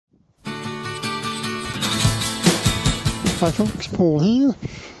Hi folks, Paul here,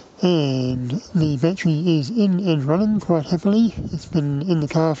 and the battery is in and running quite happily. It's been in the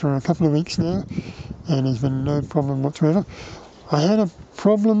car for a couple of weeks now and there's been no problem whatsoever. I had a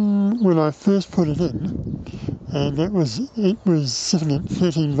problem when I first put it in, and it was sitting at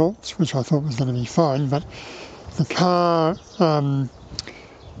 13 volts, which I thought was going to be fine, but the car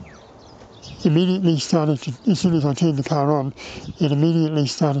immediately started to, as soon as I turned the car on, it immediately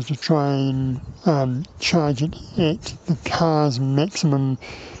started to try and charge it at the car's maximum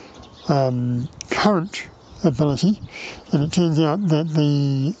current ability, and it turns out that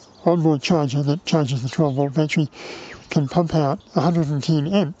the onboard charger that charges the 12 volt battery can pump out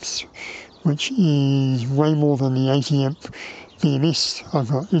 110 amps, which is way more than the 80 amp BMS I've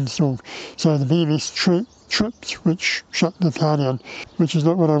got installed. So the BMS tripped, which shut the car down, which is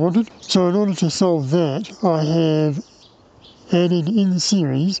not what I wanted. So in order to solve that, I have added in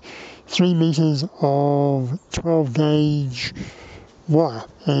series 3 meters of 12 gauge wire,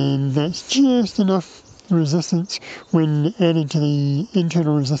 and that's just enough resistance when added to the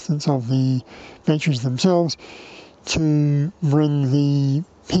internal resistance of the batteries themselves to bring the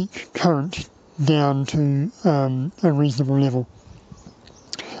peak current down to a reasonable level.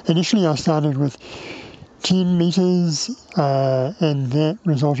 Initially I started with 10 meters and that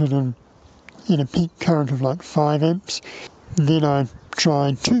resulted in a peak current of like 5 amps. Then I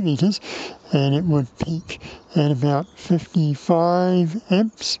tried 2 meters and it would peak at about 55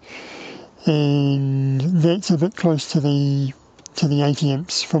 amps, and that's a bit close to the 80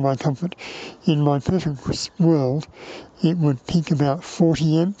 amps for my comfort. In my perfect world it would peak about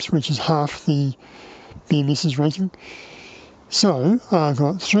 40 amps, which is half the BMS's rating. So I've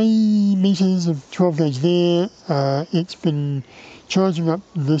got 3 meters of 12 gauge there. It's been charging up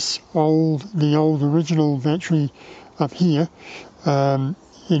the old original battery up here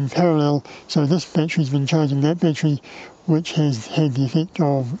in parallel. So this battery's been charging that battery, which has had the effect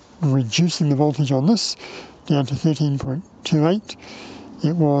of reducing the voltage on this down to 13.28.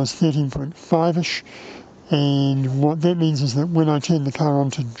 It was 13.5ish, and what that means is that when I turn the car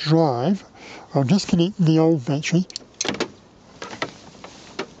on to drive, I'll disconnect the old battery.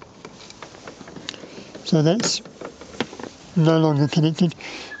 So that's no longer connected,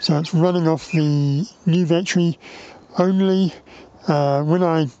 so it's running off the new battery only. When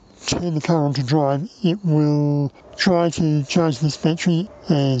I turn the car on to drive, it will try to charge this battery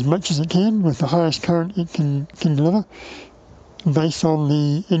as much as it can with the highest current it can deliver based on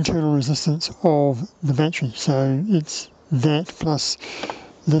the internal resistance of the battery. So it's that plus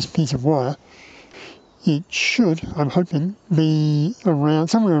this piece of wire. It should, I'm hoping, be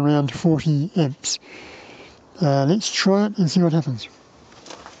somewhere around 40 amps. Let's try it and see what happens.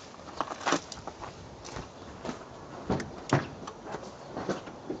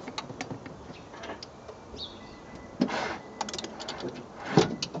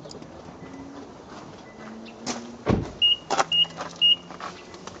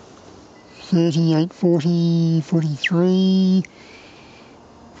 $38, $40, $43,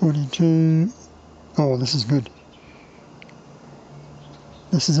 $42. Oh, this is good.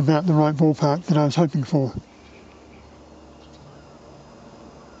 This is about the right ballpark that I was hoping for.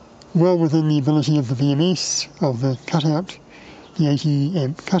 Well within the ability of the BMS, of the cutout, the 80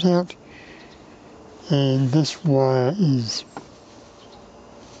 amp cutout, and this wire is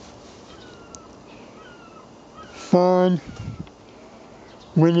fine.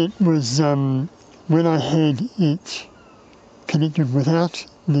 When it was, when I had it connected without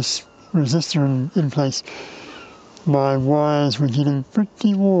this resistor in place, my wires were getting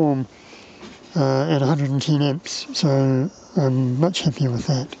pretty warm at 110 amps, so I'm much happier with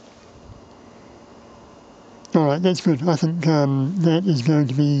that. Alright, that's good. I think that is going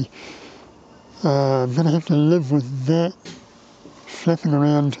to be, I'm going to have to live with that flapping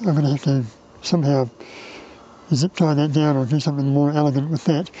around. I'm going to have to somehow zip tie that down or do something more elegant with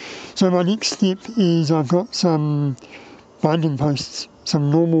that. So my next step is I've got some binding posts, some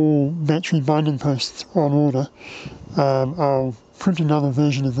normal battery binding posts on order. I'll print another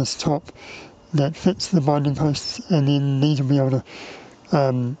version of this top that fits the binding posts, and then these will be able to,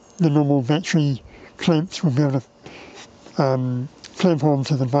 the normal battery clamps will be able to clamp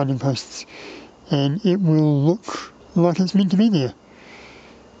onto the binding posts, and it will look like it's meant to be there.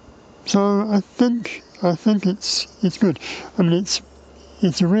 So I think it's good. I mean,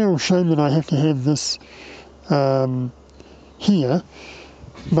 it's a real shame that I have to have this here,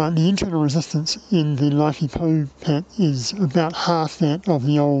 but the internal resistance in the LiFePO pack is about half that of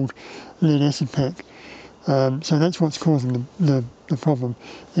the old lead acid pack. So that's what's causing the problem.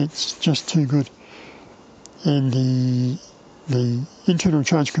 It's just too good. And the internal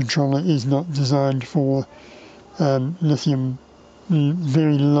charge controller is not designed for lithium,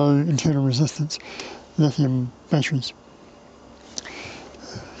 very low internal resistance lithium batteries.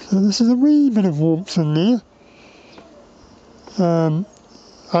 So this is a wee bit of warmth in there.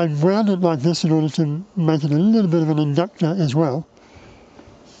 I've wound it like this in order to make it a little bit of an inductor as well.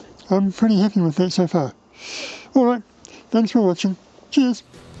 I'm pretty happy with that so far. Alright, thanks for watching. Cheers!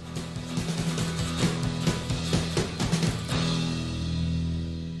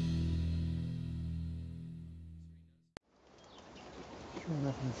 Turn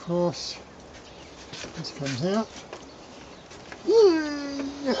up and across. This comes out.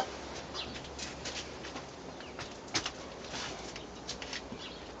 Yay!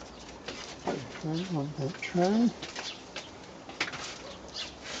 Don't want that tray.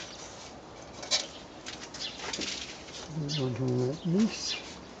 Don't want all that mess.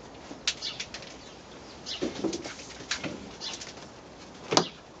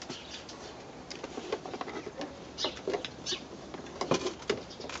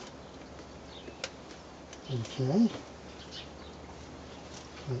 Okay.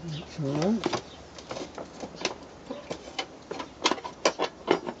 That looks alright.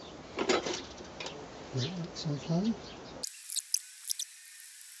 That looks okay.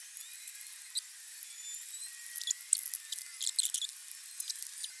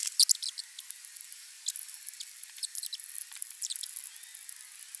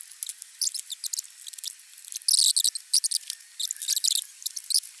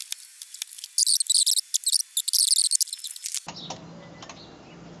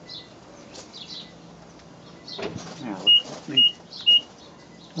 Now what's happening?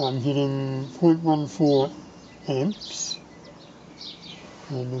 I'm getting 0.14 amps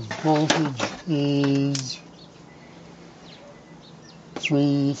and the voltage is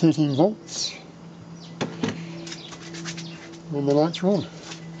 13 volts and the lights are on. So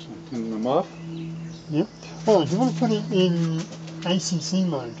turn them off. Yep. Oh, do you want to put it in ACC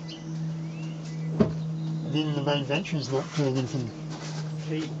mode? Then the main battery's not doing anything.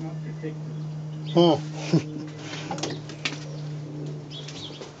 She's not protected. Oh.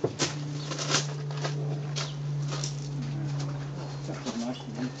 That's a nice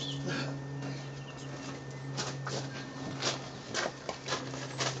one.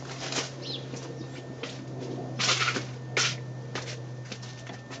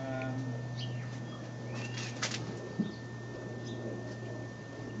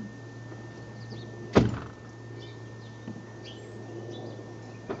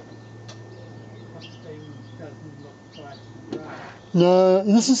 Doesn't look quite right. No,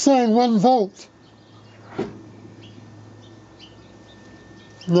 this is saying 1 volt.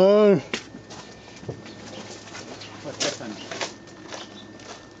 No. What's happened?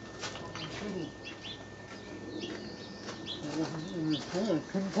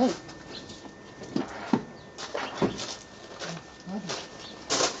 Couldn't take.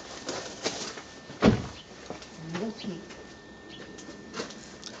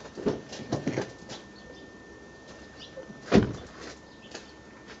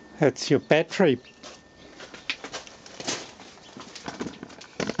 That's your battery